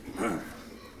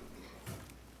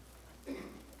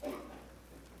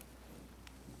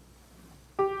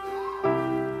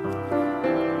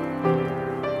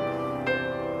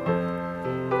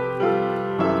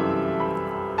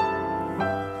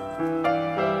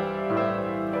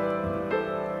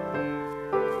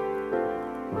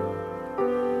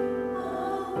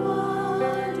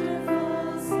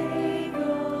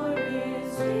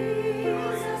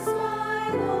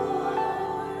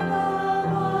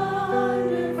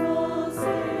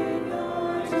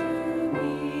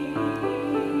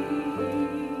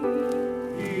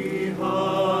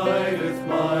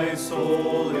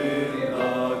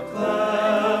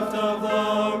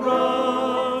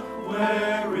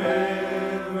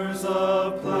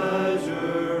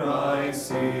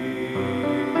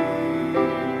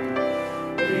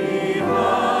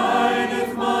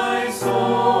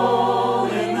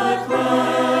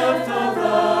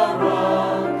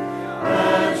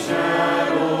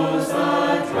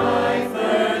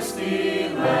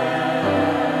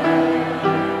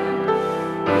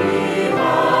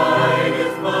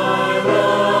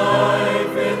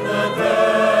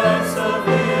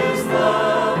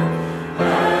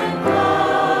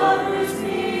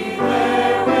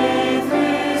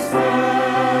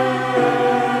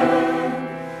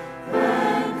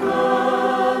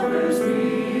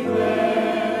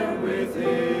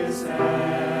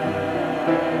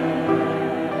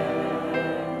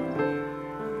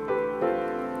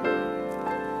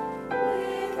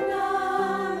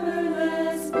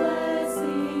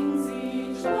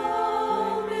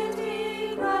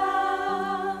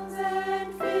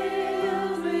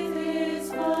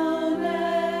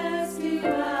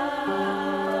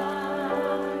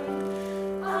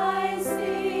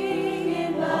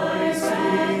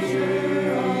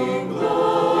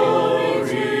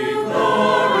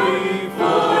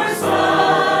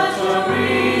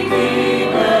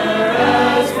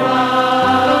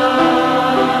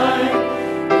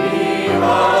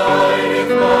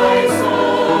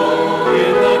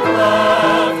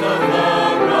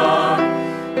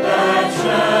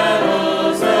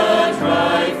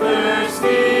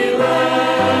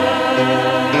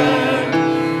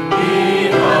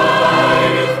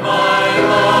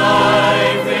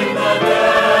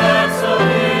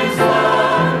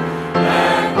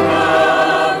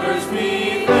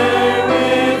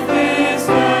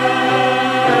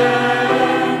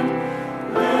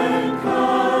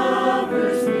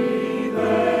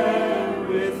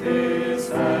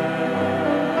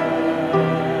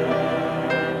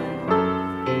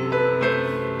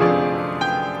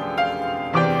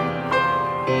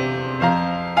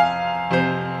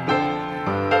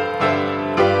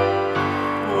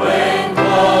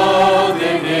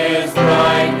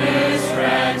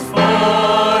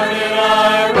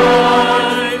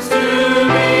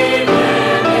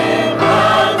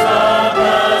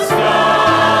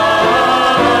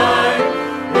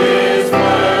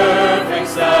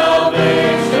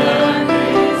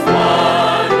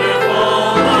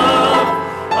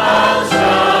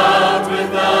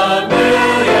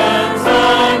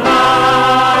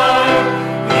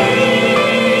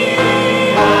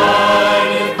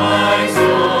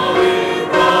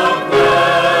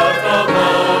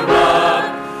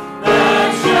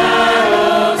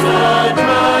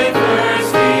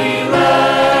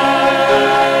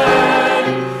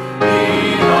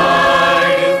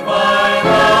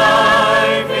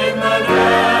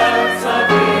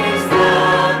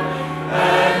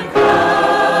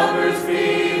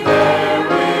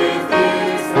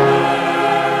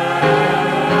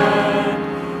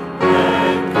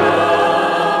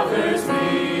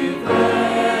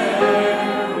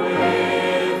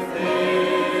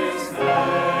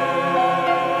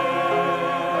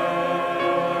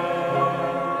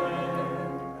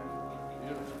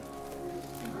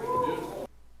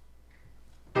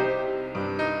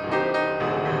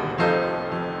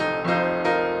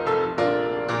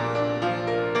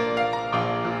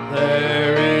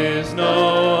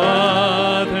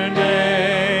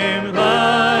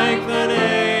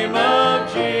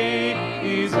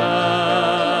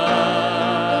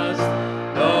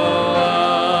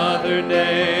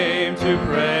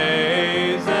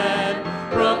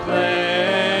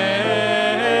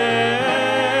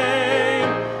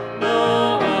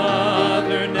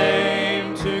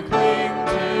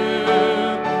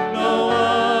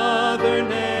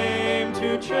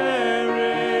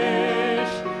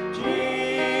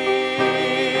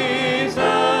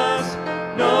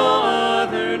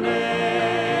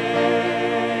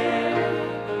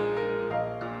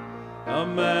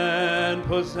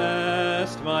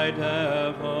possessed by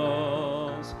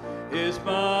devils, his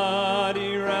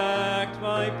body racked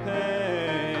by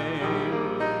pain.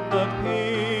 The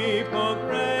people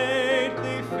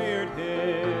greatly feared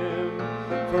him,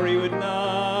 for he would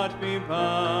not be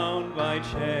bound by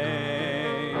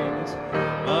chains.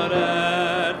 But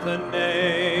at the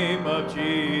name of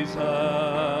Jesus,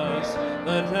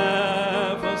 the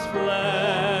devils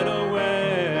fled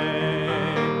away.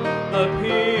 The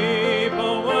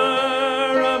people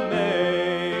were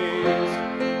amazed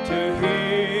to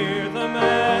hear the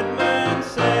madman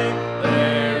say,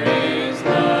 "There is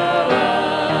no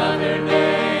other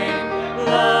name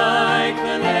like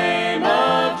the name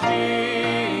of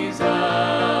Jesus.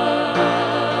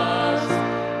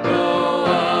 No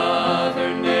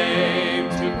other name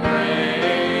to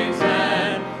praise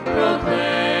and proclaim.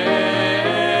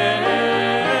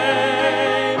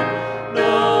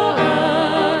 No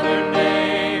other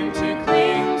name to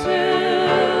cling to.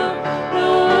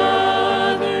 No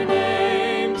other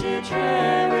name to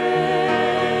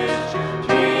cherish.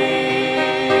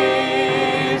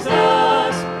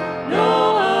 Jesus,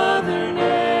 no other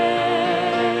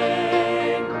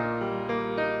name.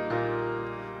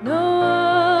 No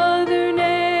other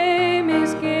name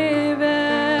is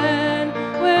given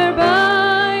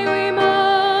whereby we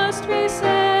must be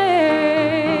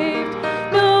saved.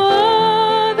 No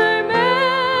other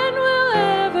man will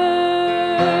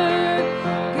ever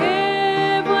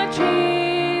give what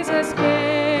Jesus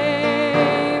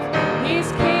gave.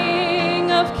 He's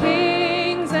King of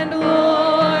kings and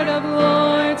Lord of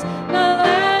lords, the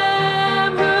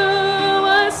Lamb who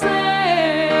was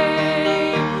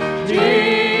slain.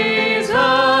 Jesus,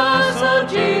 oh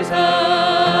Jesus,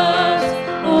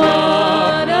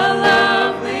 what a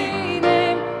lovely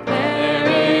name. There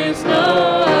is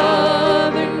no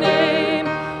other name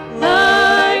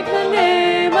like the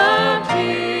name of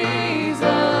Jesus.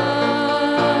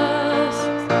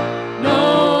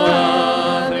 No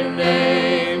other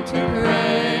name to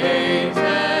praise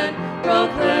and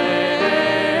proclaim.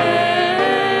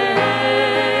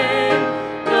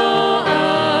 No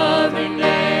other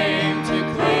name to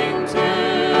cling to.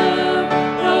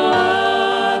 No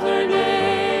other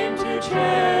name to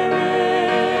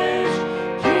cherish.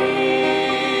 Jesus,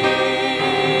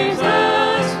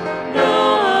 no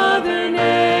other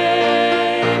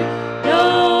name.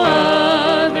 No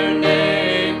other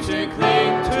name to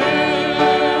cling to.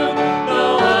 No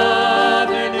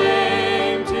other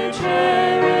name to cherish.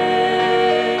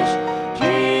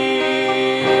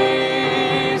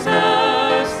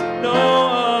 Jesus, no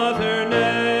other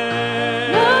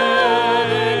name. No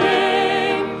other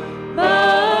name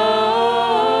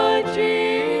but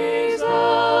Jesus.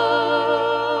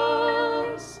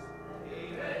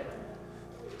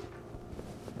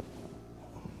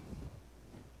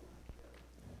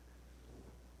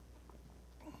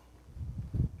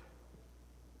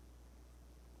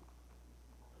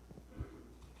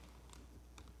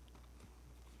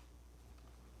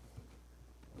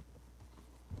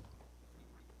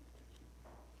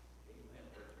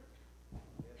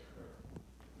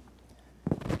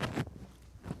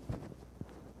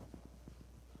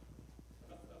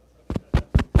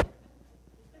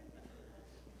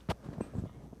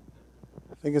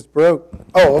 I think it's broke.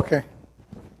 Oh, okay.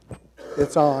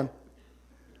 It's on.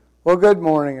 Well, good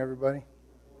morning, everybody.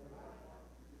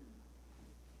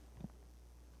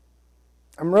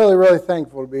 I'm really, really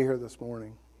thankful to be here this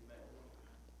morning.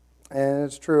 And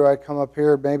it's true, I come up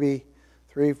here maybe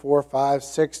 3, 4, 5,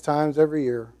 6 times every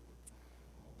year.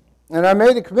 And I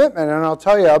made a commitment, and I'll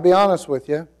tell you, I'll be honest with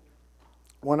you.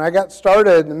 When I got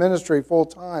started in the ministry full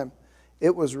time,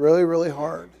 it was really, really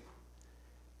hard.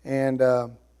 And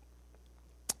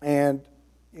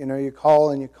you know, you call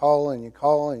and you call and you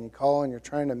call and you call and you're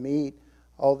trying to meet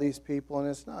all these people, and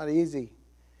it's not easy.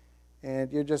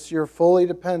 And you're fully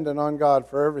dependent on God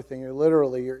for everything.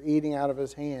 You're eating out of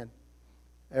His hand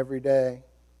every day.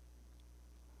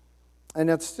 And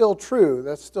that's still true.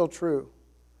 That's still true.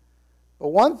 But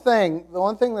the one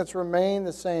thing that's remained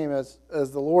the same as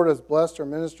the Lord has blessed our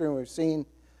ministry, and we've seen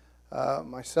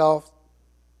myself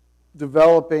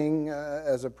developing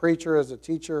as a preacher, as a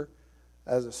teacher,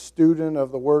 as a student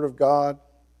of the Word of God,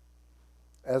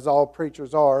 as all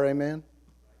preachers are, amen?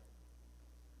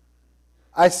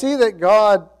 I see that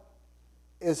God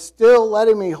is still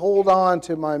letting me hold on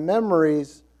to my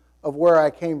memories of where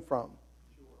I came from.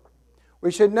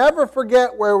 We should never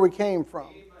forget where we came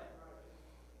from.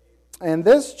 And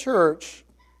this church,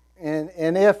 and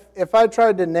if I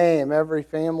tried to name every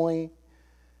family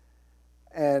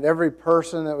and every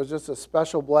person that was just a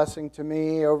special blessing to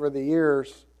me over the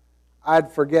years,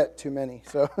 I'd forget too many.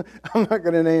 So I'm not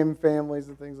going to name families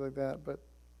and things like that. But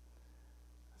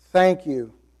Thank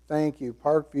you. Thank you.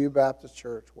 Parkview Baptist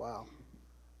Church. Wow.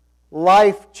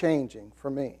 Life-changing for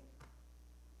me.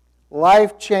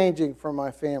 Life-changing for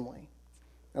my family.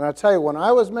 And I tell you, when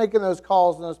I was making those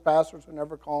calls, and those pastors would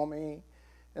never call me,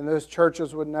 and those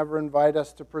churches would never invite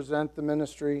us to present the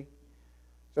ministry,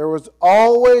 there was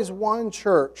always one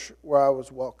church where I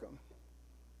was welcome.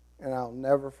 And I'll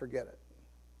never forget it.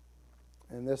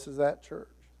 And this is that church.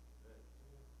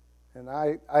 And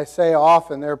I say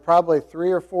often, there are probably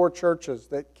 3 or 4 churches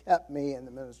that kept me in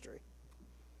the ministry.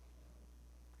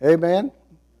 Amen?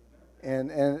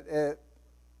 And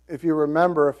if you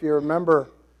remember,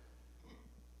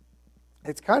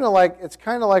 it's kind of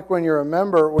like when you're a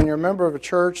member of a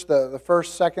church, the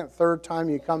first, second, third time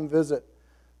you come visit,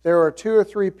 there are 2 or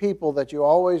 3 people that you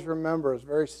always remember as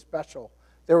very special.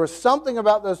 There was something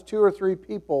about those 2 or 3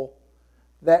 people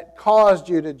that caused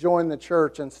you to join the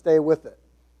church and stay with it,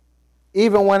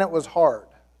 even when it was hard.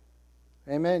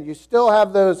 Amen. You still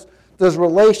have those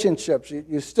relationships.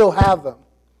 You still have them.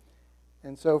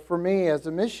 And so for me, as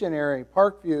a missionary,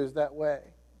 Parkview is that way.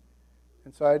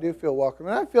 And so I do feel welcome.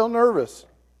 And I feel nervous.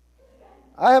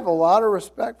 I have a lot of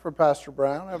respect for Pastor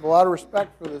Brown. I have a lot of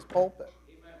respect for this pulpit.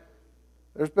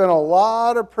 There's been a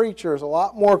lot of preachers, a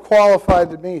lot more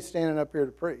qualified than me, standing up here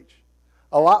to preach.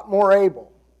 A lot more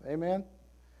able. Amen?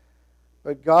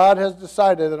 But God has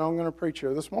decided that I'm going to preach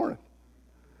here this morning.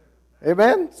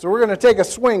 Amen? So we're going to take a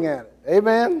swing at it.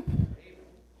 Amen?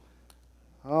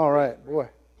 All right, boy.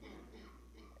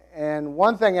 And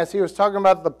one thing, as he was talking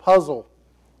about the puzzle,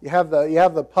 you have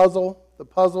the puzzle,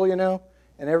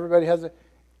 and everybody has it.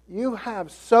 You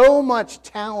have so much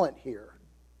talent here.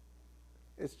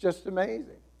 It's just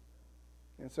amazing.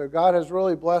 And so God has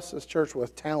really blessed this church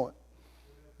with talent.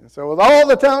 And so with all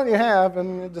the talent you have,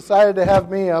 and you decided to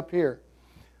have me up here.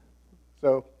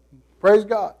 So praise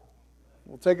God.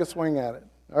 We'll take a swing at it.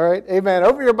 All right, amen.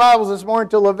 Open your Bibles this morning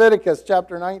to Leviticus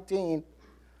chapter 19.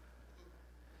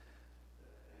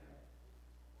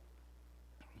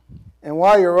 And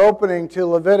while you're opening to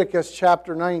Leviticus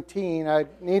chapter 19, I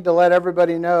need to let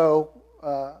everybody know,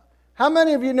 how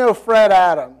many of you know Fred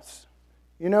Adams?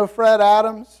 You know Fred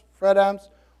Adams? Fred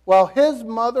Adams? Well, his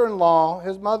mother-in-law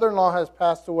has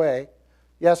passed away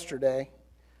yesterday.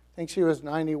 I think she was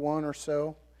 91 or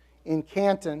so, in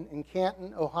Canton,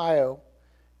 Ohio.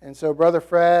 And so Brother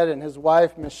Fred and his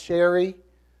wife, Miss Sherry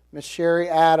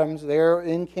Adams, they're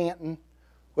in Canton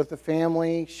with the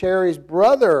family. Sherry's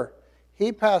brother,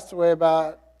 he passed away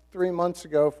about 4 months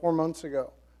ago.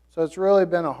 So it's really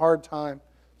been a hard time.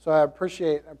 So I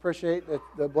appreciate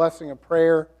the blessing of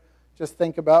prayer. Just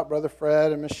think about Brother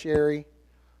Fred and Miss Sherry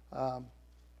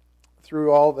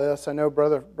through all this. I know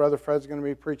Brother Fred's going to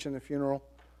be preaching the funeral,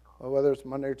 whether it's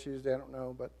Monday or Tuesday, I don't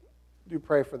know, but do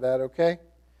pray for that, okay?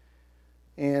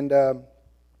 And I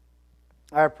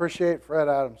appreciate Fred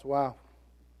Adams. Wow.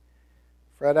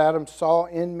 Fred Adams saw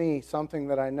in me something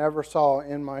that I never saw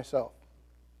in myself.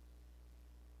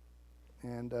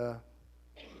 And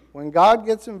when God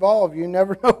gets involved, you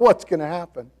never know what's going to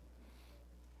happen.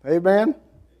 Amen?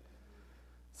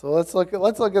 So let's look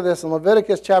at this in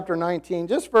Leviticus chapter 19,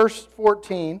 just verse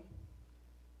 14.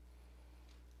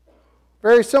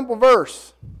 Very simple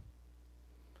verse.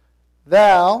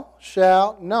 Thou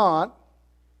shalt not,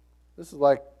 this is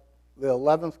like the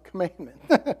 11th commandment.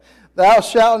 Thou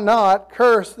shalt not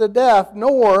curse the deaf,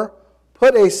 nor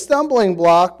put a stumbling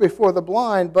block before the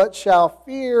blind, but shall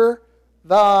fear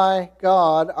thy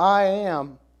God. I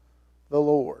am the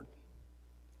Lord.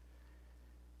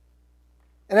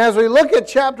 And as we look at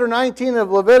chapter 19 of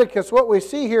Leviticus, what we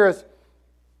see here is,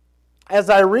 as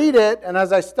I read it and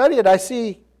as I study it, I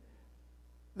see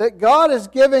that God is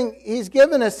He's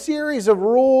given a series of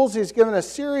rules, He's given a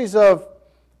series of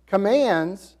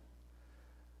commands,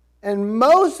 and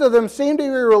most of them seem to be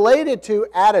related to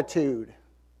attitude.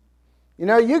 You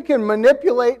know, you can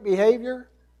manipulate behavior,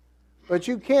 but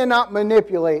you cannot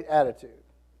manipulate attitude.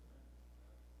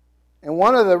 And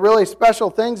one of the really special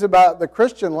things about the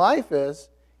Christian life is,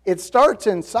 it starts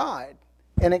inside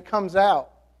and it comes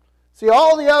out. See,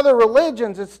 all the other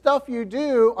religions, it's stuff you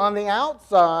do on the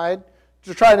outside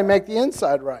to try to make the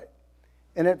inside right.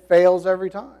 And it fails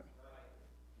every time.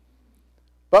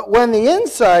 But when the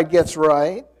inside gets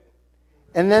right,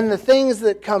 and then the things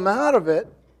that come out of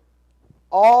it,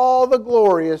 all the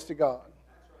glory is to God.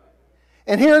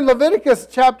 And here in Leviticus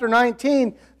chapter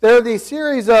 19, there are these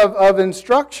series of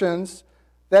instructions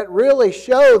that really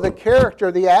show the character,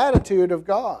 the attitude of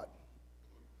God.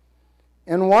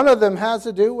 And one of them has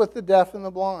to do with the deaf and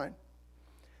the blind.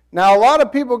 Now, a lot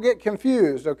of people get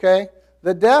confused, okay?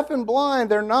 The deaf and blind,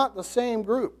 they're not the same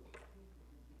group.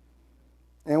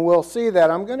 And we'll see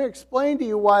that. I'm going to explain to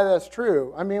you why that's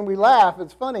true. I mean, we laugh,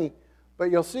 it's funny,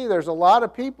 but you'll see there's a lot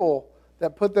of people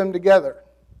that put them together.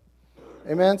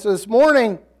 Amen. So this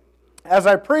morning, as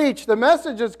I preach, the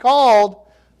message is called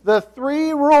The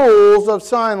 3 Rules of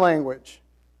Sign Language.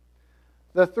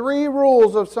 The 3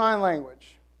 Rules of Sign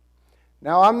Language.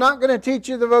 Now, I'm not going to teach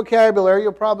you the vocabulary.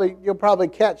 You'll probably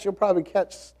catch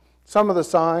some of the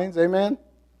signs. Amen.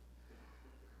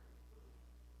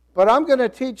 But I'm going to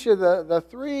teach you the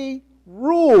 3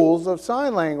 rules of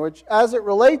sign language as it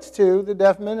relates to the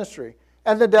deaf ministry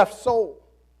and the deaf soul.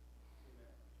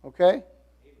 Okay?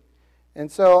 And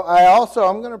so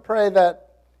I'm going to pray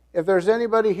that if there's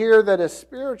anybody here that is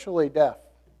spiritually deaf,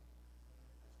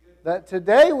 that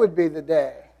today would be the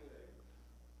day.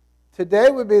 Today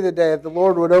would be the day that the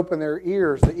Lord would open their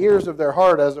ears, the ears of their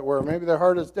heart, as it were. Maybe their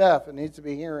heart is deaf and needs to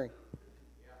be hearing.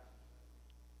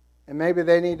 And maybe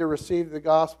they need to receive the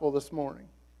gospel this morning.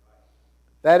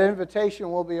 That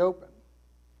invitation will be open.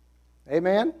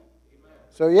 Amen?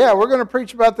 So yeah, we're going to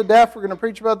preach about the deaf. We're going to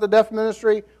preach about the deaf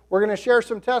ministry. We're going to share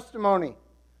some testimony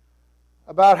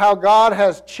about how God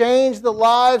has changed the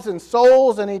lives and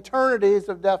souls and eternities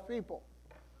of deaf people.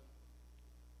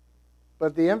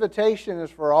 But the invitation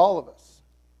is for all of us.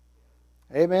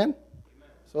 Amen?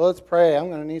 So let's pray. I'm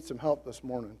going to need some help this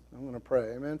morning. I'm going to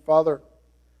pray. Amen? Father,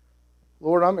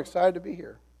 Lord, I'm excited to be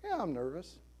here. Yeah, I'm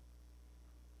nervous.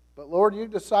 But Lord, you've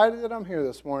decided that I'm here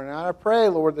this morning. And I pray,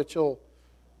 Lord, that you'll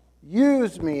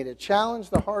use me to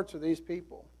challenge the hearts of these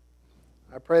people.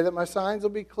 I pray that my signs will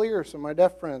be clear so my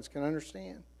deaf friends can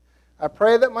understand. I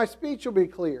pray that my speech will be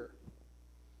clear.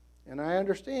 And I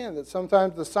understand that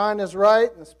sometimes the sign is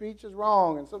right and the speech is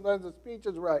wrong. And sometimes the speech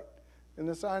is right and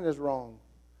the sign is wrong.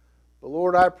 But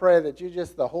Lord, I pray that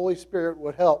the Holy Spirit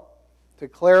would help to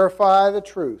clarify the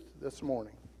truth this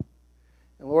morning.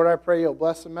 And Lord, I pray you'll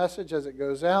bless the message as it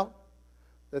goes out,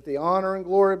 that the honor and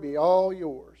glory be all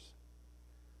yours,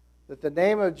 that the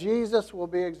name of Jesus will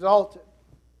be exalted.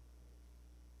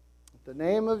 The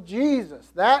name of Jesus,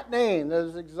 that name that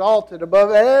is exalted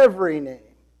above every name,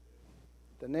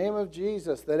 the name of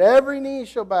Jesus, that every knee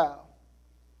shall bow.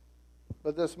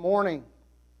 But this morning,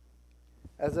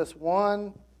 as this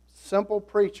one simple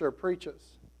preacher preaches,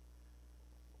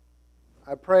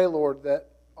 I pray, Lord, that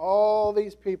all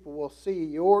these people will see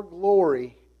your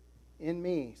glory in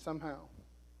me somehow.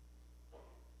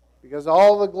 Because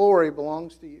all the glory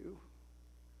belongs to you.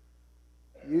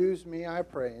 Use me, I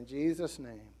pray, in Jesus'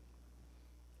 name.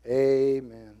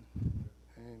 Amen.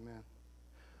 Amen.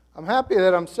 I'm happy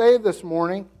that I'm saved this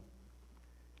morning.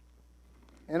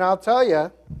 And I'll tell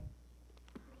you,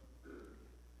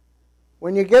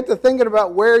 when you get to thinking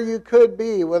about where you could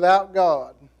be without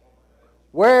God,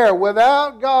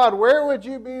 without God, where would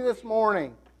you be this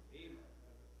morning?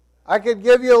 I could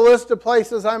give you a list of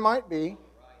places I might be.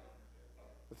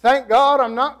 Thank God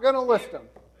I'm not going to list them.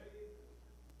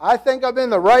 I think I'm in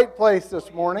the right place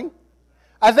this morning.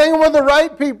 I think I'm with the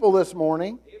right people this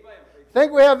morning. I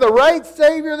think we have the right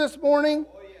Savior this morning.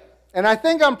 And I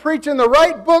think I'm preaching the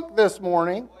right book this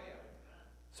morning.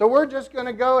 So we're just going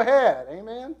to go ahead.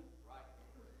 Amen?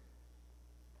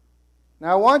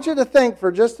 Now I want you to think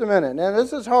for just a minute. Now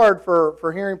this is hard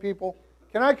for hearing people.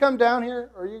 Can I come down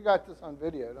here? Or you got this on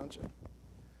video, don't you?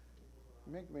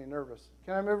 You make me nervous.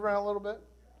 Can I move around a little bit?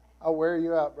 I'll wear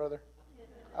you out, brother.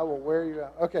 I will wear you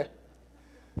out. Okay.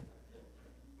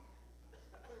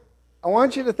 I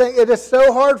want you to think, it is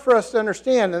so hard for us to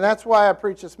understand, and that's why I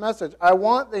preach this message. I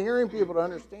want the hearing people to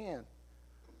understand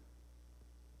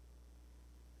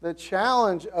the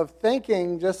challenge of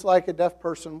thinking just like a deaf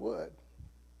person would.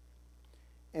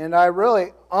 And I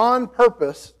really, on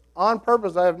purpose, I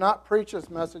have not preached this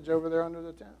message over there under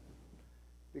the tent.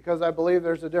 Because I believe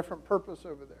there's a different purpose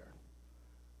over there.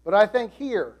 But I think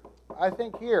here. I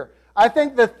think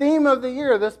the theme of the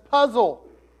year, this puzzle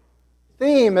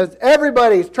theme, is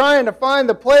everybody's trying to find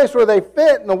the place where they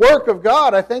fit in the work of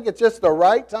God. I think it's just the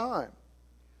right time.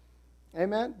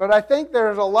 Amen? But I think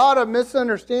there's a lot of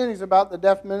misunderstandings about the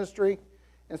deaf ministry.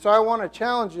 And so I want to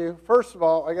challenge you. First of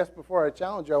all, I guess before I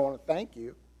challenge you, I want to thank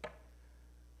you.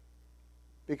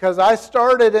 Because I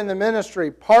started in the ministry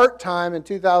part-time in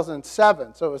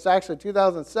 2007. So it was actually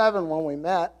 2007 when we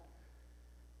met.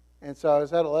 And so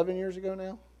is that 11 years ago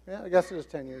now? Yeah, I guess it was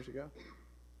 10 years ago.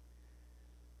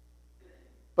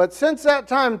 But since that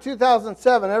time,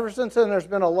 2007, ever since then, there's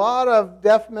been a lot of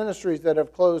deaf ministries that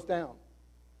have closed down.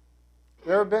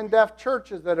 There have been deaf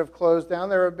churches that have closed down.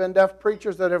 There have been deaf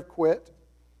preachers that have quit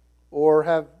or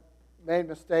have made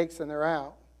mistakes and they're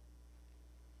out.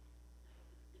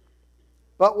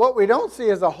 But what we don't see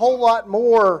is a whole lot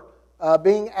more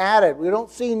being added. We don't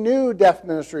see new deaf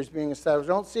ministries being established.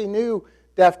 We don't see new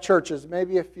deaf churches,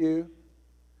 maybe a few,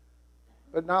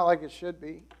 but not like it should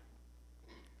be.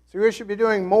 So we should be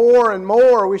doing more and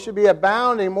more. We should be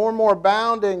abounding, more and more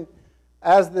abounding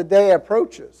as the day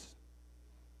approaches.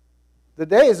 The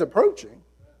day is approaching.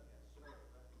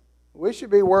 We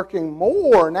should be working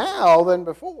more now than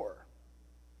before.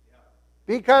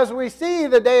 Because we see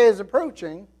the day is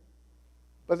approaching,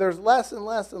 but there's less and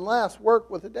less and less work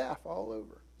with the deaf all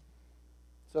over.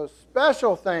 So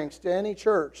special thanks to any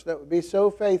church that would be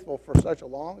so faithful for such a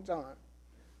long time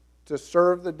to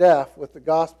serve the deaf with the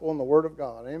gospel and the Word of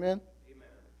God. Amen? Amen.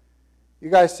 You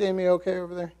guys seeing me okay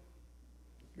over there?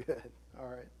 Good. All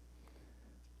right.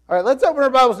 All right, let's open our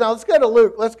Bibles now. Let's go to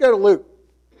Luke. Let's go to Luke.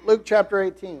 Luke chapter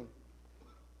 18.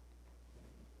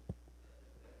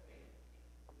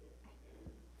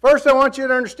 First, I want you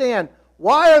to understand,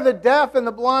 why are the deaf and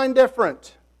the blind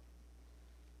different?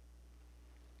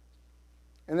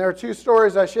 And there are two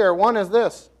stories I share. One is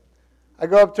this. I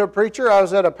go up to a preacher. I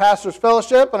was at a pastor's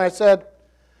fellowship, and I said,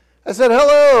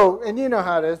 hello. And you know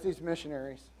how it is, these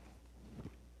missionaries.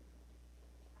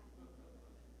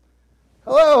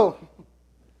 Hello.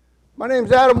 My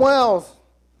name's Adam Wells.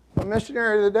 I'm a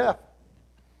missionary to the deaf.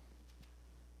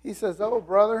 He says, oh,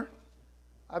 brother,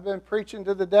 I've been preaching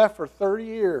to the deaf for 30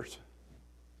 years.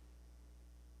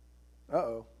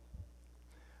 Uh-oh.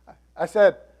 I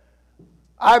said,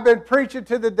 I've been preaching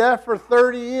to the deaf for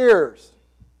 30 years.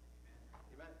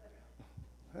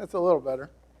 That's a little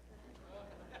better.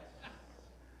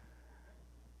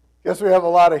 Guess we have a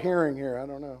lot of hearing here. I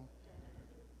don't know.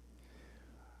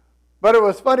 But it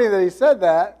was funny that he said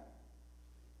that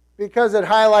because it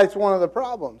highlights one of the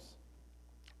problems.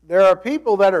 There are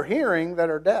people that are hearing that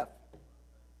are deaf.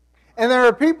 And there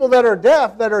are people that are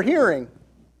deaf that are hearing.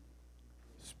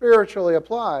 Spiritually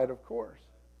applied, of course.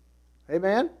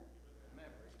 Amen?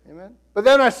 Amen. But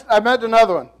then I met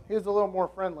another one. He was a little more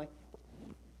friendly.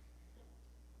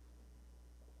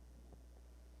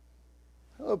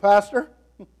 Hello, Pastor.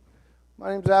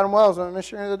 My name's Adam Wells. I'm a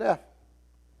missionary of the deaf.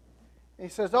 And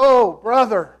he says, oh,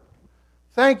 brother,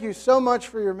 thank you so much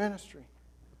for your ministry.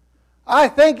 I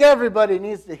think everybody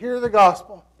needs to hear the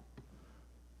gospel.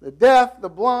 The deaf, the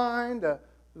blind,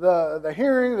 the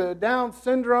hearing, the Down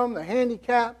syndrome, the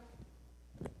handicapped.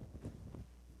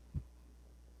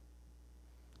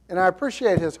 And I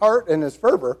appreciate his heart and his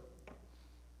fervor.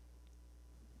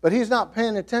 But he's not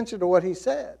paying attention to what he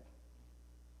said.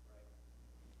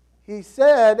 He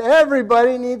said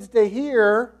everybody needs to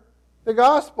hear the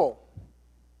gospel.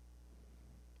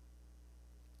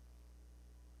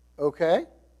 Okay?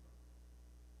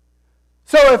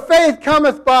 So if faith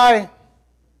cometh by,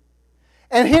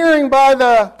 and hearing by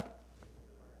the,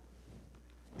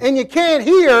 and you can't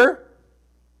hear,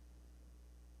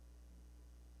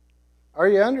 are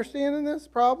you understanding this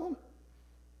problem?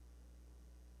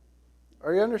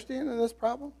 Are you understanding this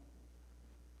problem?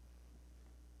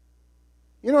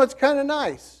 You know, it's kind of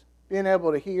nice being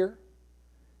able to hear.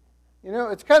 You know,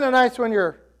 it's kind of nice when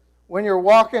you're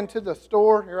walking to the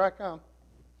store. Here I come.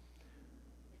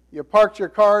 You parked your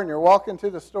car and you're walking to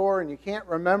the store and you can't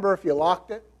remember if you locked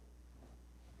it.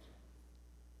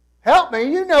 Help me,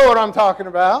 you know what I'm talking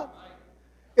about.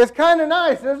 It's kind of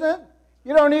nice, isn't it?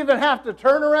 You don't even have to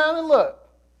turn around and look.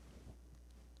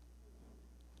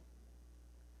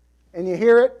 And you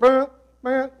hear it, boom,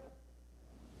 boom.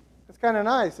 It's kind of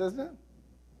nice, isn't it?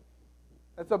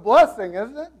 It's a blessing,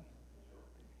 isn't it?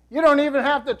 You don't even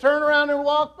have to turn around and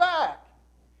walk back.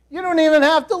 You don't even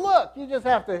have to look. You just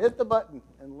have to hit the button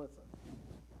and listen.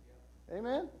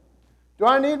 Amen? Do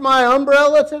I need my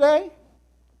umbrella today?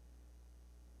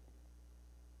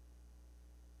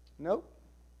 Nope.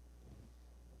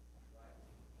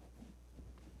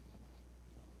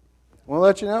 I want to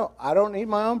let you know, I don't need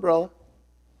my umbrella.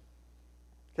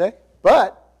 Okay?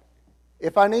 But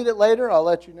if I need it later, I'll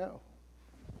let you know.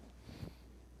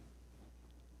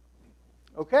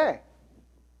 Okay.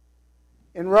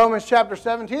 In Romans chapter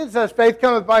 17, it says, faith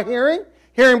cometh by hearing,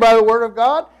 hearing by the word of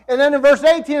God. And then in verse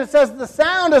 18, it says, the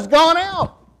sound has gone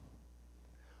out.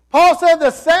 Paul said the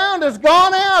sound has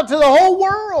gone out to the whole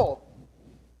world.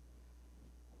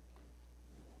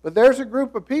 But there's a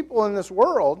group of people in this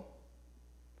world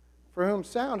for whom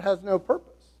sound has no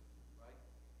purpose.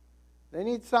 They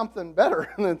need something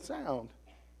better than sound.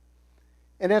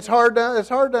 And it's hard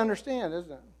to understand,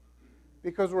 isn't it?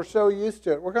 Because we're so used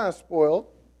to it. We're kind of spoiled.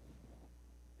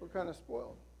 We're kind of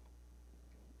spoiled.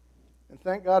 And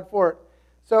thank God for it.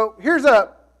 So here's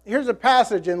a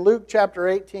passage in Luke chapter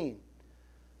 18.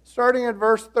 Starting at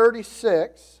verse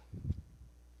 36,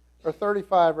 or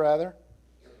 35 rather.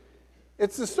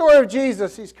 It's the story of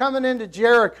Jesus. He's coming into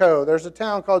Jericho. There's a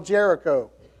town called Jericho.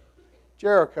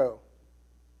 Jericho.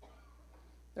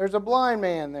 There's a blind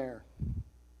man there.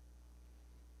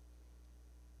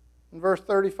 In verse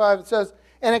 35 it says,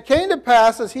 "And it came to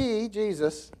pass as he,"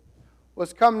 Jesus,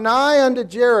 "was come nigh unto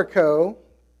Jericho,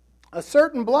 a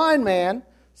certain blind man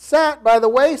sat by the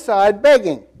wayside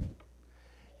begging.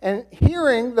 And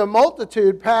hearing the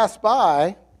multitude pass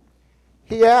by,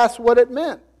 he asked what it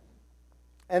meant.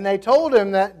 And they told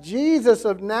him that Jesus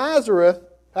of Nazareth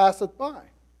passeth by.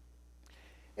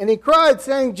 And he cried,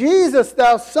 saying, Jesus,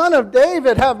 thou Son of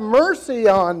David, have mercy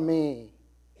on me.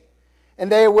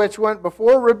 And they which went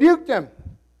before rebuked him,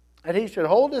 that he should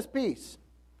hold his peace.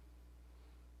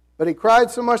 But he cried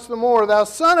so much the more, Thou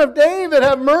Son of David,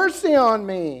 have mercy on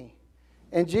me.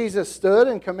 And Jesus stood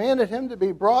and commanded him to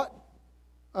be brought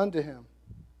unto him.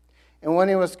 And when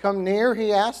he was come near,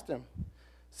 he asked him,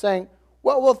 saying,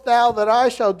 What wilt thou that I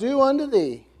shall do unto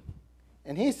thee?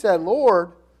 And he said,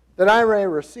 Lord, that I may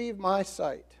receive my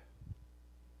sight.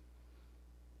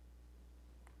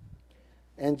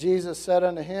 And Jesus said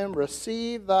unto him,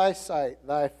 Receive thy sight,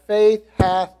 thy faith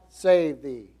hath saved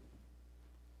thee.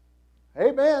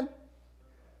 Amen.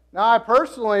 Now I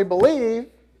personally believe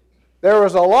there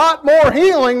was a lot more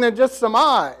healing than just some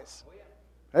eyes.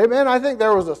 Amen. I think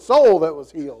there was a soul that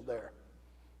was healed there.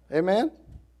 Amen.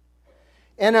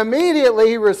 And immediately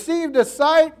he received his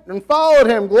sight and followed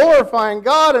him, glorifying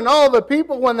God, and all the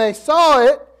people, when they saw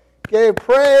it, gave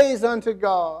praise unto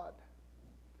God.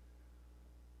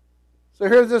 So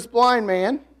here's this blind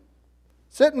man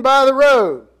sitting by the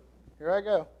road. Here I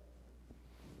go.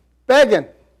 Begging.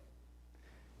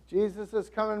 Jesus is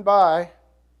coming by,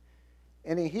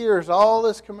 and he hears all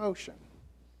this commotion.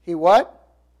 He what?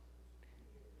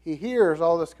 He hears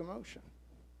all this commotion.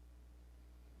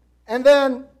 And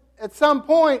then, at some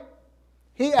point,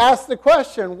 he asks the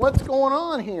question, what's going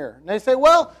on here? And they say,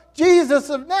 well, Jesus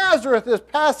of Nazareth is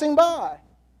passing by.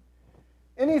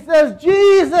 And he says,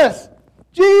 Jesus,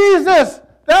 Jesus,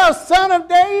 thou Son of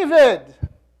David.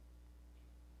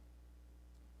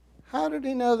 How did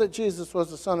he know that Jesus was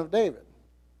the Son of David?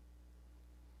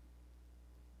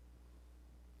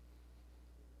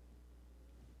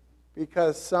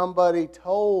 Because somebody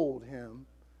told him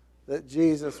that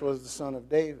Jesus was the Son of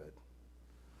David.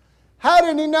 How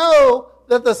did he know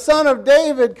that the Son of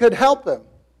David could help him?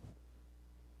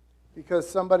 Because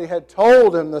somebody had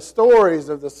told him the stories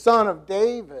of the Son of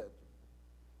David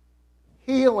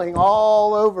healing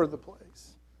all over the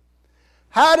place.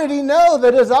 How did he know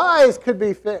that his eyes could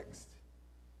be fixed?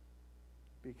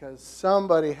 Because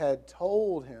somebody had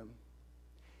told him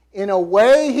in a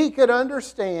way he could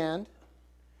understand,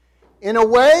 in a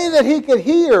way that he could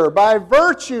hear, by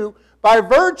virtue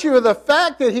of the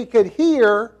fact that he could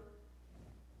hear.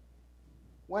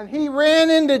 When he ran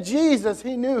into Jesus,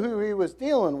 he knew who he was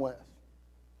dealing with.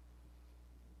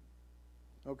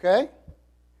 Okay?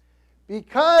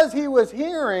 Because he was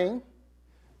hearing,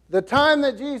 the time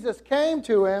that Jesus came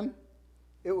to him,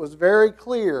 it was very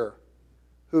clear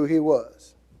who he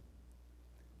was.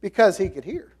 Because he could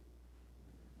hear.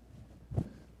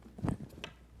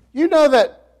 You know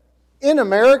that in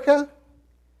America,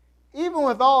 even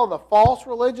with all the false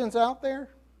religions out there,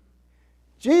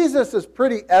 Jesus is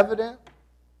pretty evident.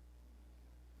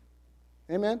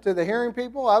 Amen. To the hearing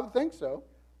people, I would think so.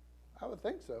 I would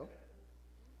think so.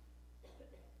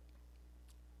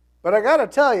 But I got to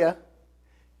tell you,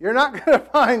 you're not going to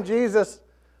find Jesus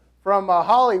from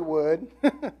Hollywood.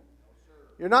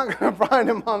 You're not going to find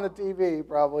him on the TV,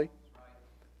 probably.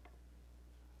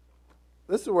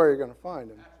 This is where you're going to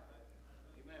find him.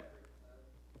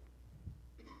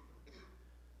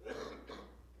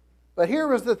 But here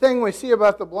was the thing we see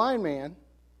about the blind man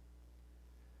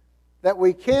that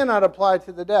we cannot apply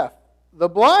to the deaf. The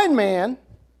blind man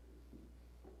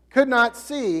could not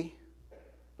see,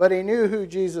 but he knew who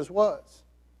Jesus was.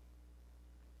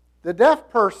 The deaf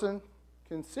person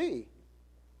can see,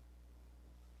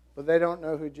 but they don't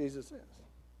know who Jesus is.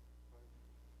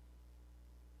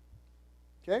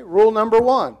 Okay, rule number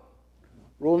one.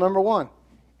 Rule number one.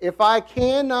 If I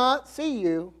cannot see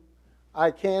you,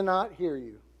 I cannot hear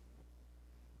you.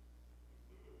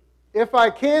 If I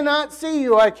cannot see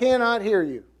you, I cannot hear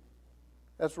you.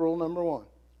 That's rule number one.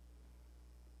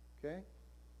 Okay?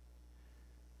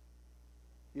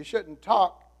 You shouldn't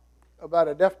talk about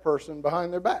a deaf person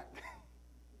behind their back.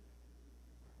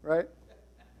 Right?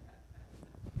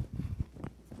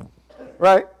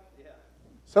 Right?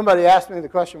 Somebody asked me the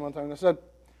question one time.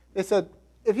 They said,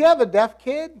 if you have a deaf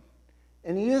kid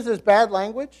and he uses bad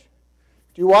language,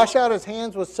 do you wash out his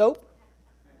hands with soap?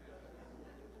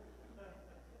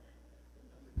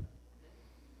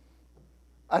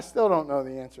 I still don't know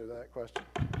the answer to that question.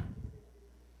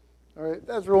 All right,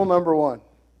 that's rule number one.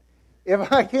 If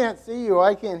I can't see you,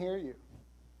 I can't hear you.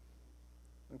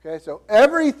 Okay, so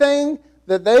everything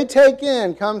that they take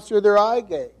in comes through their eye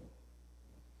gate.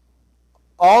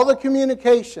 All the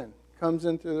communication comes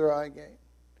in through their eye gate.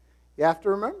 You have to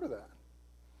remember that.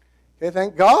 Okay,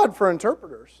 thank God for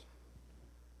interpreters.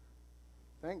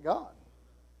 Thank God.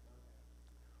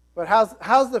 But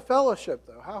how's the fellowship,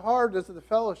 though? How hard is the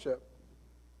fellowship?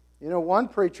 You know, one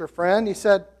preacher friend, he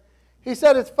said,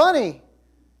 it's funny.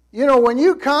 You know, when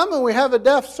you come and we have a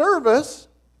deaf service,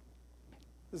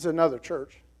 this is another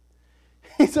church.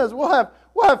 He says, we'll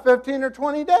have 15 or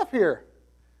 20 deaf here.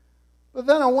 But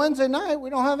then on Wednesday night, we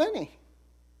don't have any.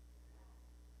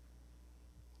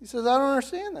 He says, I don't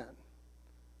understand that.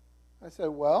 I said,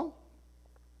 well,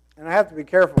 and I have to be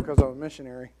careful because I'm a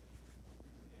missionary.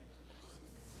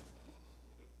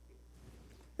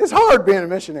 It's hard being a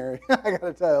missionary. I got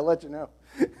to tell you, I'll let you know.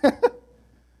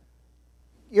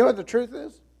 You know what the truth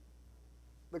is?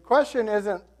 The question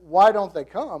isn't, why don't they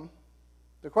come?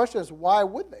 The question is, why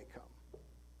would they come?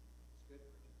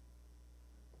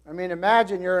 I mean,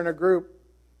 imagine you're in a group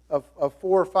of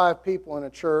 4 or 5 people in a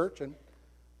church and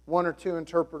 1 or 2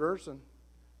 interpreters, and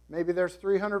maybe there's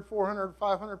 300, 400,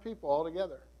 500 people all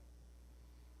together.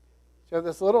 So you have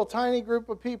this little tiny group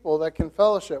of people that can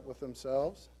fellowship with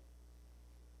themselves.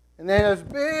 And then this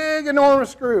big,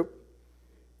 enormous group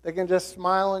that can just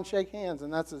smile and shake hands,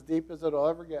 and that's as deep as it'll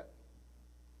ever get.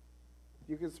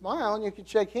 You can smile and you can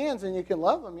shake hands and you can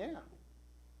love them, yeah.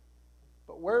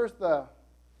 But where's the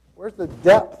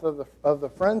depth of the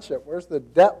friendship? Where's the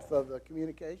depth of the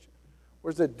communication?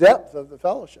 Where's the depth of the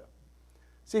fellowship?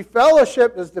 See,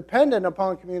 fellowship is dependent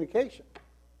upon communication.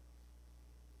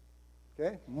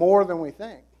 Okay? More than we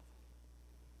think.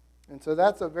 And so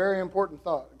that's a very important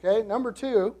thought. Okay? Number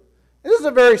 2, this is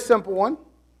a very simple one.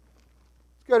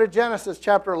 Let's go to Genesis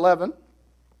chapter 11.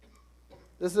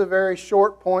 This is a very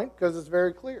short point because it's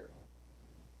very clear.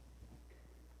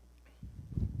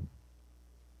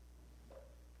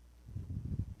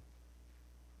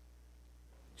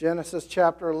 Genesis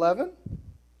chapter 11.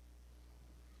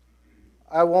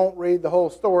 I won't read the whole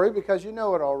story because you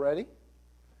know it already.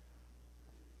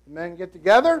 The men get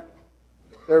together.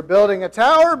 They're building a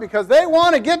tower because they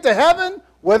want to get to heaven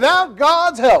without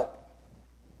God's help.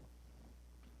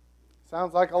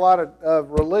 Sounds like a lot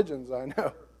of religions, I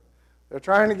know. They're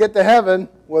trying to get to heaven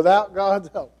without God's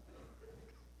help.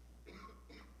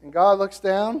 And God looks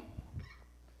down.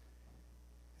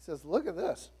 He says, look at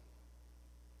this.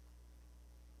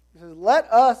 He says,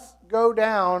 let us go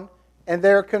down and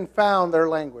there confound their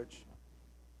language.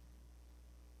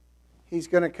 He's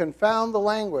going to confound the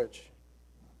language.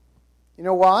 You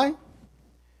know why?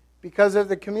 Because if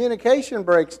the communication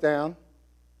breaks down,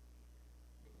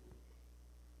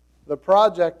 the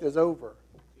project is over.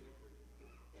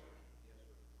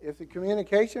 If the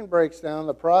communication breaks down,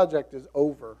 the project is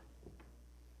over.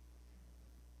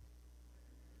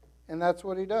 And that's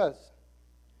what he does.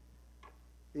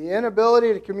 The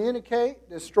inability to communicate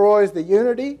destroys the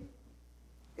unity.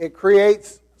 It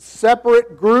creates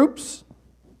separate groups.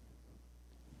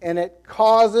 And it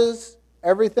causes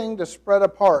everything to spread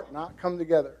apart, not come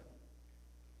together.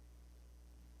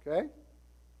 Okay?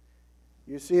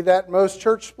 You see that in most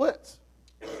church splits.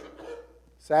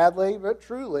 Sadly, but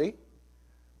truly,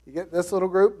 you get this little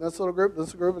group, this little group,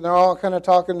 this little group, and they're all kind of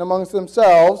talking amongst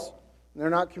themselves, and they're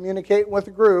not communicating with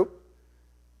the group.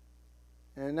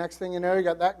 And the next thing you know, you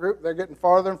got that group, they're getting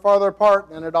farther and farther apart,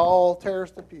 and it all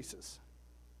tears to pieces.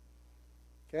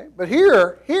 Okay? But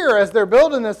here, as they're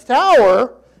building this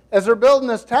tower,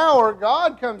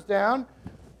 God comes down,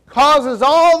 causes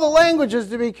all the languages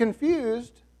to be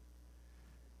confused.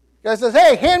 The guy says,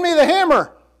 hey, hand me the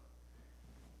hammer.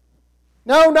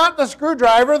 No, not the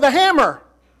screwdriver, the hammer.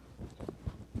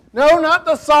 No, not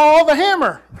the saw, the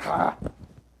hammer.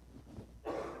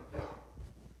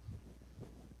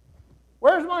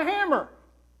 Where's my hammer?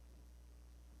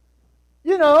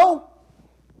 You know.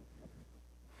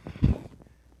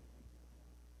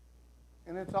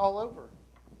 And it's all over.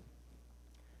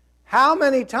 How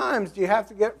many times do you have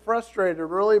to get frustrated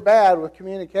really bad with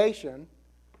communication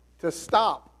to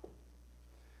stop?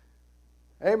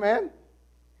 Amen.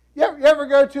 You ever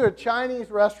go to a Chinese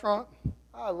restaurant?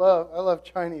 I love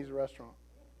Chinese restaurants.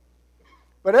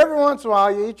 But every once in a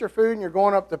while you eat your food and you're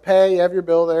going up to pay, you have your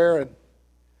bill there,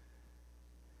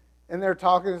 and they're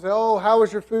talking and say, oh, how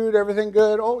was your food? Everything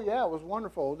good? Oh, yeah, it was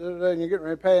wonderful. And you're getting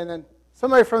ready to pay, and then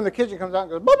somebody from the kitchen comes out and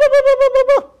goes, blah, blah, blah, blah, blah,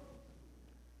 blah.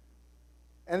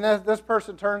 And then this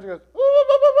person turns and goes, blah,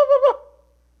 blah, blah, blah, blah,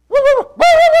 blah, blah, blah,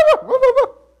 blah, blah, blah,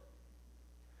 blah.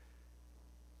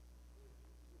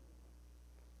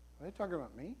 Are they talking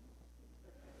about me?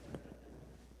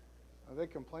 Are they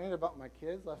complaining about my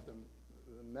kids left a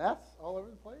mess all over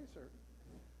the place? Or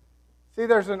See,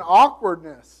 there's an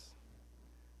awkwardness.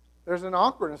 There's an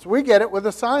awkwardness. We get it with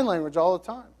the sign language all the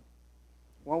time.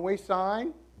 When we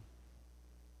sign,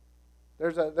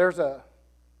 there's a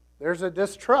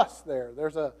distrust there.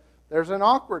 There's an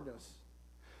awkwardness.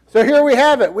 So here we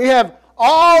have it. We have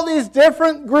all these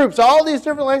different groups, all these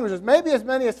different languages, maybe as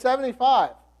many as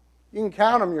 75. You can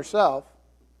count them yourself.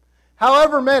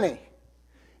 However many.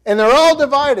 And they're all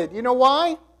divided. You know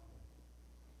why?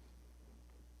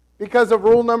 Because of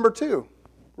rule number 2.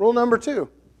 Rule number 2.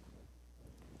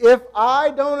 If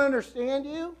I don't understand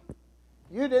you,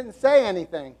 you didn't say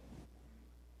anything.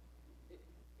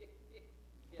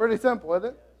 Pretty simple,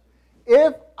 isn't it?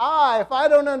 If I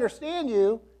don't understand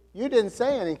you, you didn't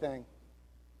say anything.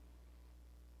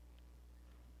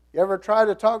 You ever try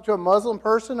to talk to a Muslim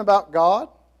person about God?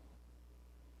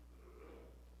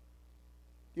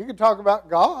 You can talk about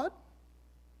God.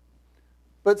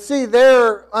 But see,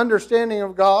 their understanding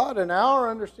of God and our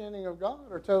understanding of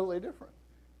God are totally different.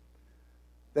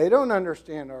 They don't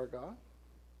understand our God.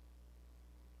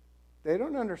 They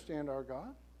don't understand our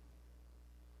God.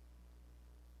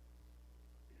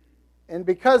 And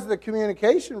because the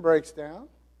communication breaks down,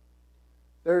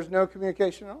 there's no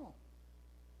communication at all.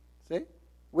 See?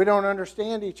 We don't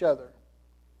understand each other.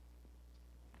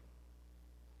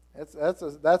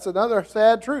 That's another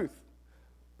sad truth.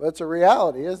 But it's a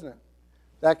reality, isn't it?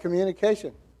 That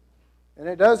communication. And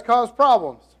it does cause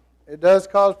problems. It does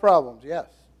cause problems, yes.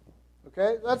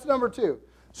 Okay, that's number 2.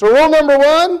 So rule number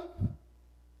 1,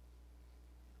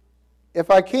 if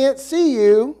I can't see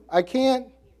you, I can't.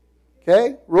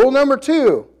 Okay, rule number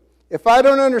 2, if I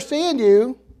don't understand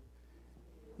you,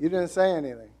 you didn't say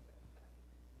anything.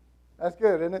 That's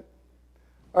good, isn't it?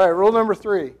 All right, rule number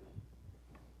 3.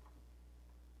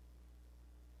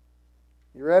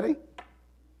 You ready?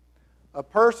 A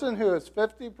person who is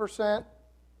 50%,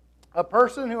 a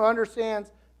person who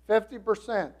understands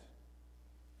 50%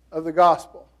 of the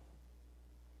gospel.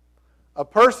 A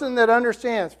person that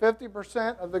understands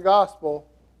 50% of the gospel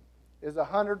is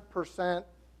 100%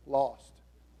 lost.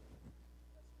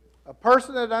 A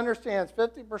person that understands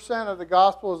 50% of the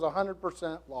gospel is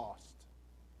 100% lost.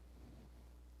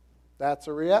 That's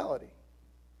a reality.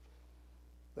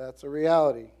 That's a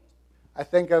reality. I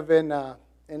think of in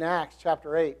Acts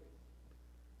chapter 8,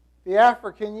 the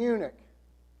African eunuch.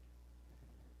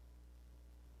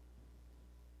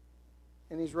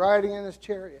 And he's riding in his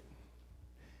chariot.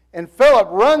 And Philip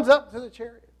runs up to the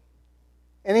chariot.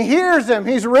 And he hears him.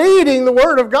 He's reading the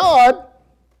Word of God.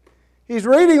 He's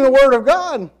reading the Word of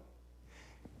God.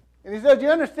 And he says, "Do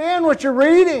you understand what you're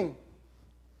reading?"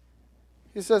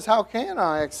 He says, "How can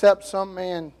I, except some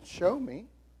man show me?"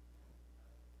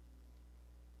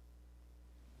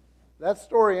 That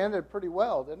story ended pretty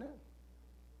well, didn't it?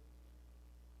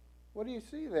 What do you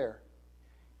see there?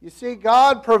 You see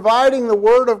God providing the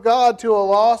Word of God to a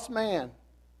lost man.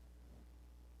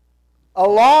 A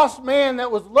lost man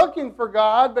that was looking for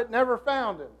God but never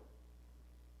found Him.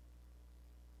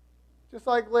 Just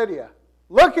like Lydia.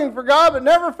 Looking for God but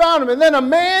never found Him. And then a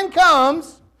man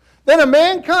comes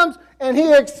and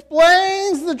he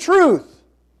explains the truth.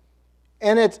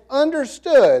 And it's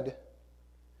understood.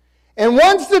 And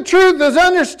once the truth is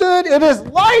understood, it is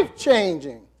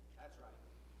life-changing.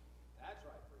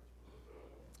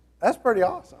 That's pretty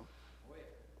awesome.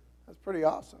 That's pretty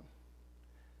awesome.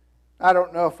 I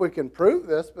don't know if we can prove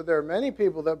this, but there are many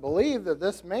people that believe that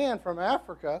this man from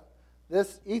Africa,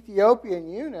 this Ethiopian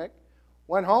eunuch,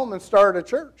 went home and started a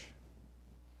church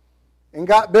and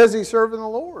got busy serving the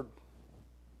Lord.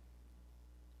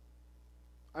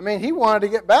 I mean, he wanted to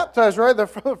get baptized right the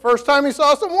first time he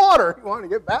saw some water. He wanted to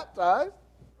get baptized.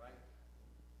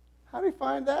 How did he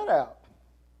find that out?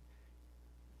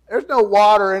 There's no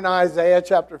water in Isaiah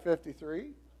chapter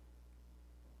 53.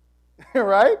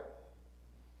 Right?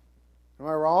 Am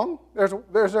I wrong? There's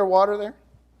there water there?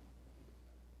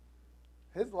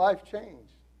 His life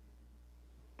changed.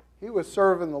 He was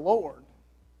serving the Lord.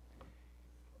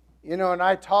 You know, and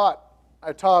I taught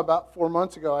about 4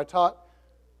 months ago, I taught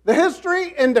the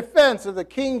history and defense of the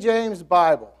King James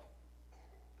Bible.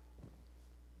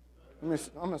 I'm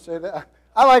going to say that.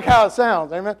 I like how it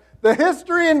sounds, amen? The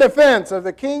history and defense of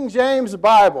the King James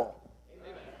Bible.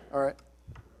 Amen. All right.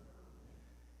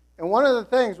 And one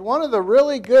of the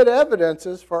really good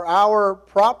evidences for our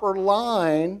proper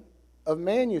line of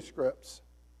manuscripts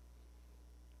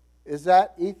is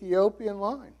that Ethiopian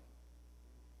line.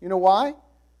 You know why?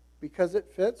 Because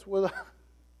it fits with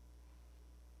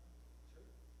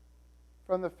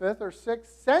from the 5th or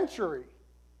 6th century.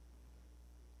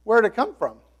 Where did it come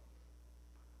from?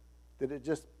 Did it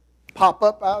just pop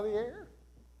up out of the air?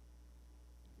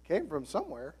 It came from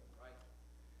somewhere.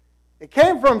 It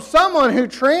came from someone who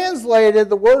translated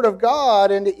the Word of God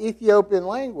into Ethiopian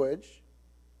language.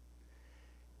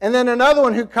 And then another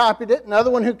one who copied it,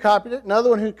 another one who copied it, another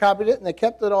one who copied it, and they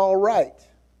kept it all right.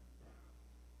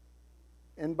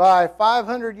 And by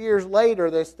 500 years later,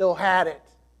 they still had it.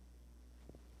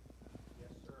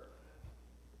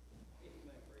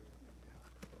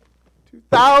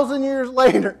 2,000 years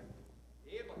later,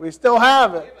 we still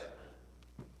have it.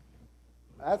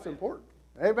 That's important.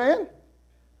 Amen?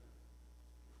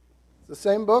 It's the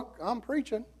same book I'm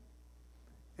preaching.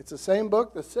 It's the same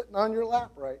book that's sitting on your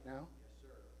lap right now.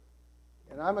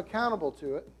 And I'm accountable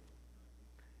to it.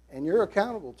 And you're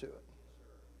accountable to it.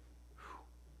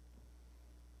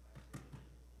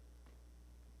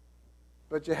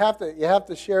 But you have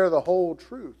to share the whole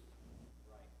truth.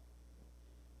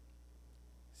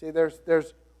 See,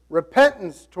 there's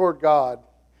repentance toward God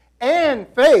and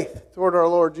faith toward our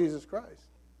Lord Jesus Christ.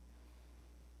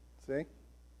 See?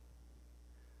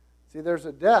 See, there's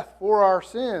a death for our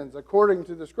sins according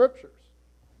to the Scriptures.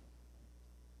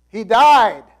 He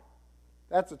died.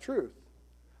 That's the truth.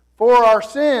 For our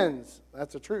sins.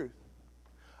 That's the truth.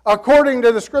 According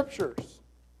to the Scriptures.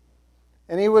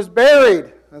 And He was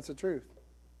buried. That's the truth.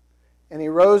 And He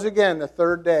rose again the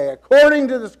third day. According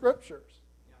to the Scriptures.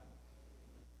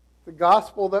 The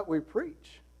gospel that we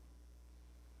preach.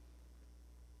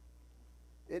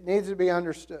 It needs to be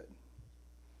understood.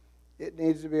 It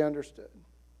needs to be understood.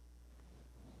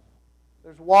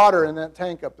 There's water in that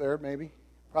tank up there, maybe,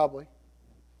 probably.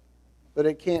 But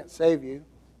it can't save you.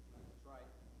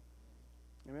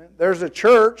 Amen. There's a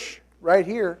church right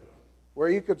here where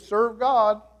you could serve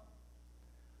God,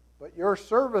 but your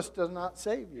service does not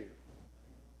save you.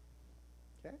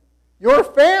 Okay? Your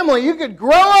family, you could grow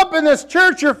up in this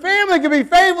church. Your family could be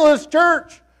faithful to this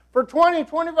church for 20,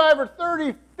 25, or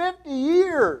 30, 50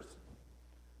 years.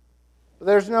 But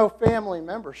there's no family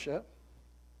membership.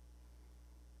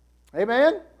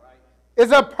 Amen? Right.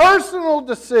 It's a personal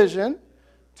decision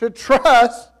to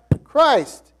trust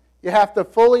Christ. You have to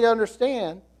fully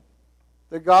understand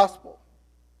the gospel.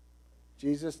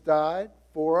 Jesus died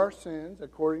for our sins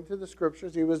according to the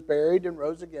Scriptures. He was buried and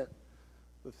rose again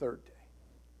the third day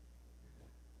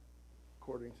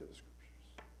according to the Scriptures.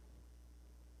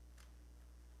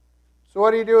 So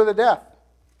what do you do with the deaf?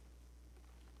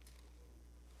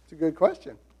 It's a good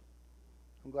question.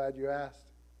 I'm glad you asked.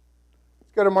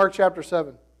 Let's go to Mark chapter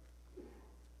 7.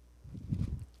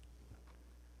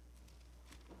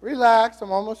 Relax,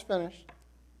 I'm almost finished.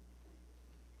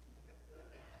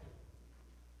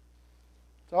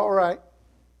 It's all right.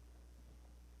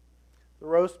 The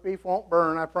roast beef won't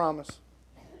burn, I promise.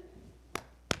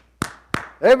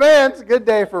 Amen. It's a good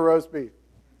day for roast beef.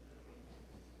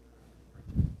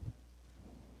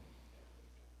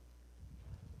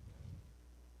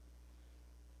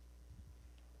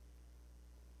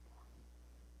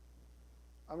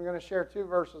 I'm going to share 2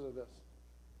 verses of this.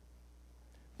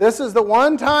 This is the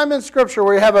one time in Scripture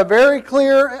where you have a very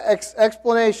clear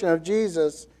explanation of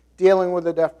Jesus dealing with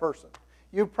a deaf person.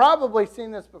 You've probably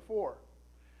seen this before.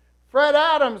 Fred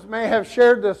Adams may have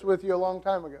shared this with you a long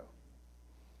time ago.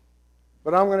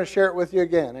 But I'm going to share it with you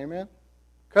again, amen?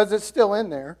 Because it's still in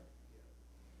there.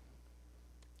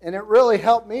 And it really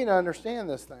helped me to understand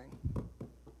this thing.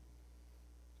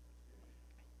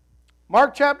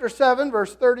 Mark chapter 7,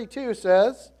 verse 32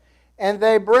 says, "And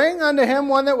they bring unto him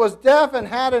one that was deaf and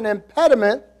had an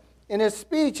impediment in his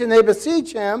speech, and they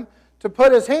beseech him to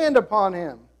put his hand upon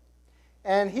him.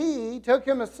 And he took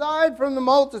him aside from the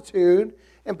multitude,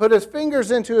 and put his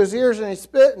fingers into his ears, and he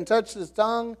spit and touched his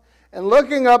tongue. And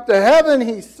looking up to heaven,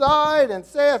 he sighed and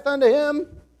saith unto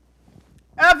him,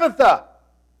 Ephphatha,"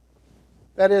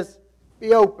 that is,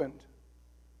 be opened.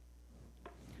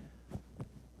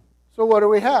 So what do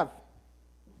we have?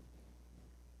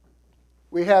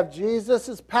 We have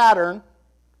Jesus' pattern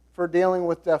for dealing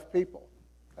with deaf people.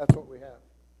 That's what we have.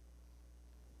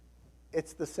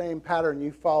 It's the same pattern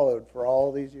you followed for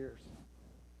all these years.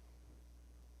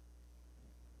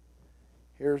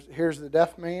 Here's the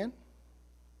deaf man.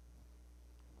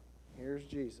 Here's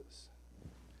Jesus.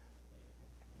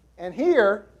 And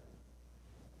here,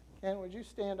 Ken, would you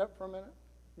stand up for a minute?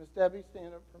 Miss Debbie,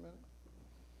 stand up for a minute.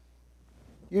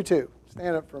 You too.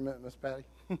 Stand up for a minute, Miss Patty.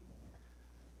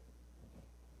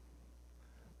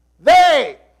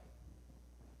 They.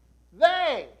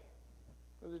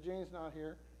 Brother Gene's not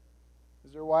here.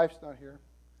 Because their wife's not here.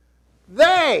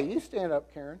 They. You stand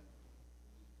up, Karen.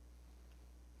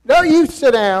 No, you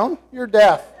sit down. You're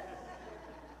deaf.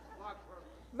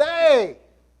 They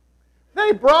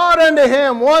brought unto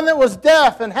him one that was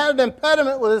deaf and had an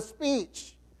impediment with his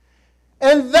speech.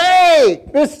 And they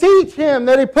beseech him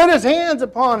that he put his hands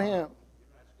upon him.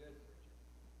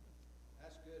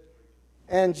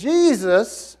 And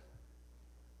Jesus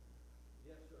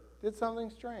did something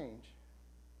strange.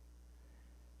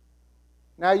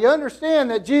 Now you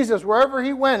understand that Jesus, wherever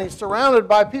he went, he's surrounded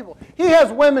by people. He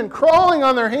has women crawling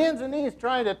on their hands and knees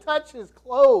trying to touch his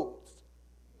clothes.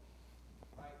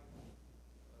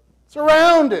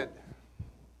 Surrounded.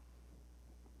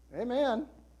 Amen.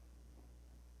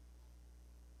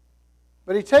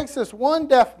 But he takes this one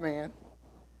deaf man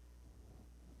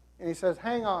and he says,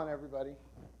 hang on, everybody.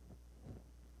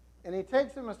 And he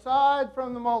takes him aside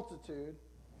from the multitude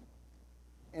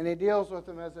and he deals with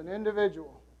him as an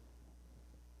individual.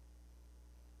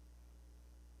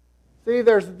 See,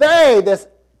 there's this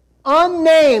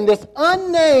unnamed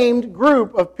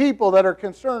group of people that are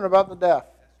concerned about the deaf.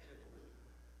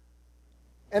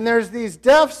 And there's these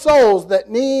deaf souls that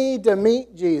need to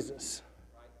meet Jesus.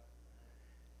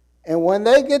 And when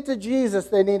they get to Jesus,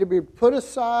 they need to be put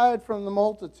aside from the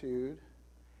multitude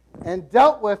and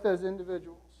dealt with as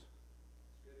individuals.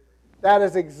 That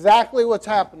is exactly what's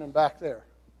happening back there.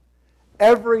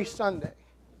 Every Sunday.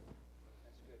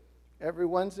 Every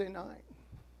Wednesday night.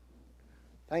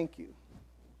 Thank you.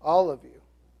 All of you.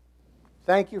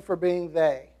 Thank you for being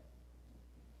they.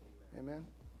 Amen.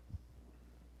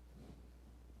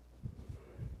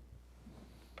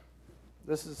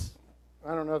 This is,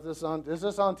 I don't know if this is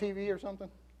this on TV or something?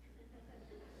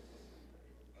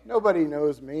 Nobody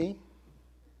knows me.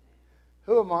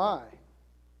 Who am I?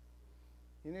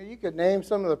 You know, you could name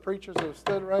some of the preachers that have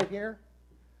stood right here.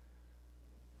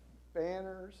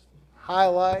 Banners,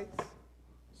 highlights,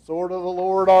 Sword of the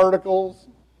Lord articles.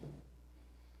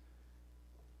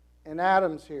 And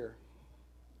Adam's here.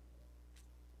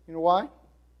 You know why?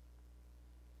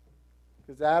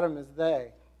 Because Adam is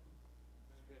they.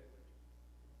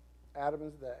 Adam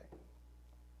is they.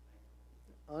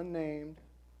 Unnamed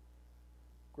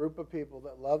group of people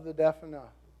that love the deaf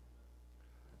enough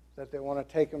that they want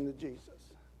to take them to Jesus.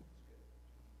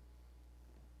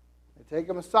 They take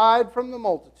them aside from the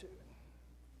multitude.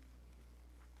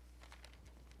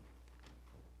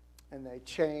 And they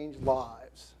change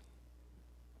lives.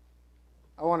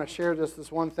 I want to share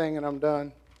this one thing and I'm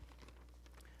done.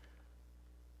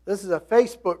 This is a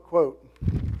Facebook quote.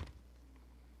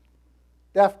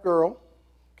 Deaf girl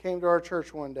came to our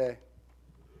church one day.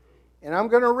 And I'm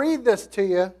going to read this to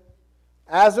you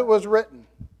as it was written.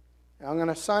 And I'm going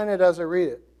to sign it as I read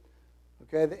it.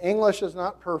 Okay, the English is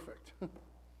not perfect.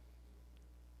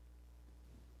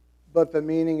 But the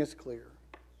meaning is clear.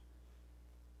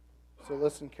 So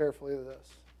listen carefully to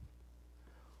this.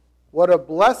 What a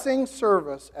blessing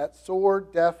service at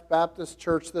Sword Deaf Baptist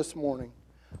Church this morning.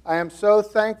 I am so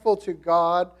thankful to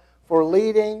God for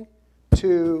leading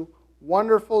to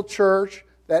wonderful church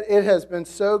that it has been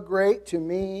so great to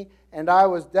me, and I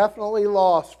was definitely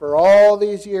lost for all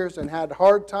these years and had a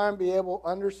hard time being able to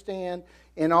understand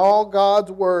in all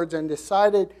God's words and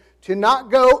decided to not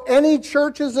go any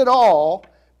churches at all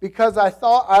because I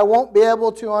thought I won't be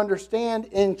able to understand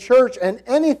in church and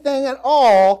anything at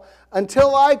all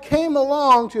until I came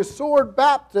along to Sword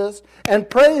Baptist and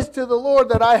praised to the Lord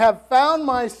that I have found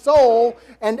my soul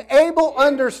and able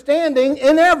understanding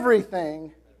in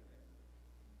everything.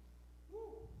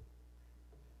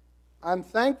 I'm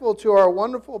thankful to our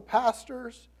wonderful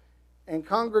pastors and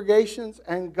congregations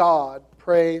and God.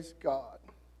 Praise God.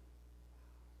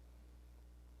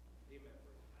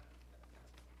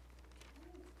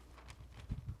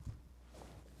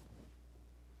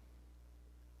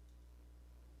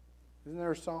 Isn't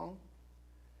there a song?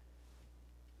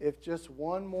 If just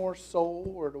one more soul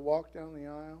were to walk down the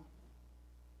aisle,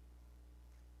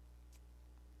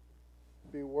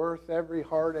 it'd be worth every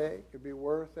heartache, it'd be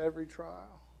worth every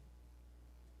trial.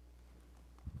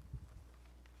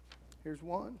 Here's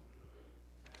one.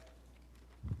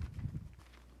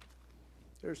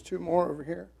 There's two more over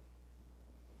here.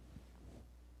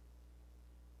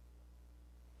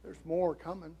 There's more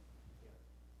coming.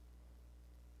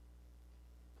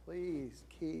 Please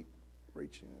keep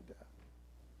reaching the deaf.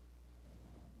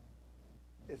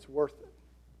 It's worth it.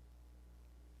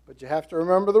 But you have to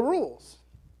remember the rules.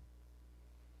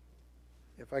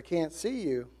 If I can't see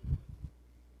you,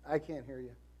 I can't hear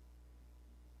you.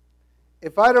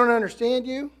 If I don't understand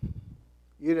you,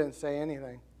 you didn't say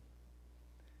anything.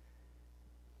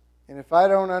 And if I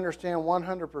don't understand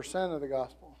 100% of the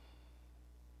gospel,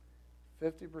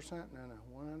 50%, no,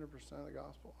 100% of the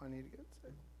gospel, I need to get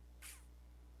saved.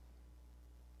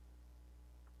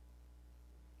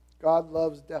 God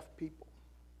loves deaf people.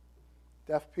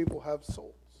 Deaf people have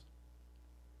souls.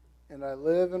 And I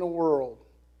live in a world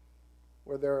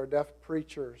where there are deaf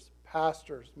preachers,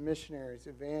 pastors, missionaries,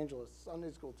 evangelists,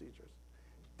 Sunday school teachers,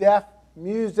 deaf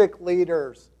music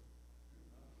leaders.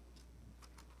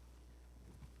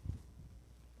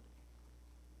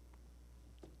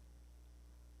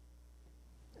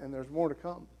 and there's more to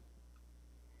come.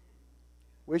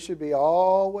 We should be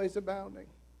always abounding,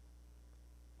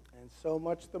 and so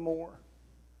much the more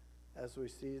as we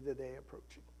see the day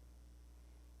approaching.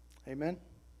 Amen?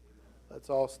 Let's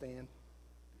all stand.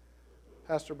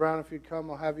 Pastor Brown, if you'd come,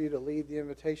 I'll have you to lead the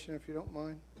invitation if you don't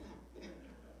mind.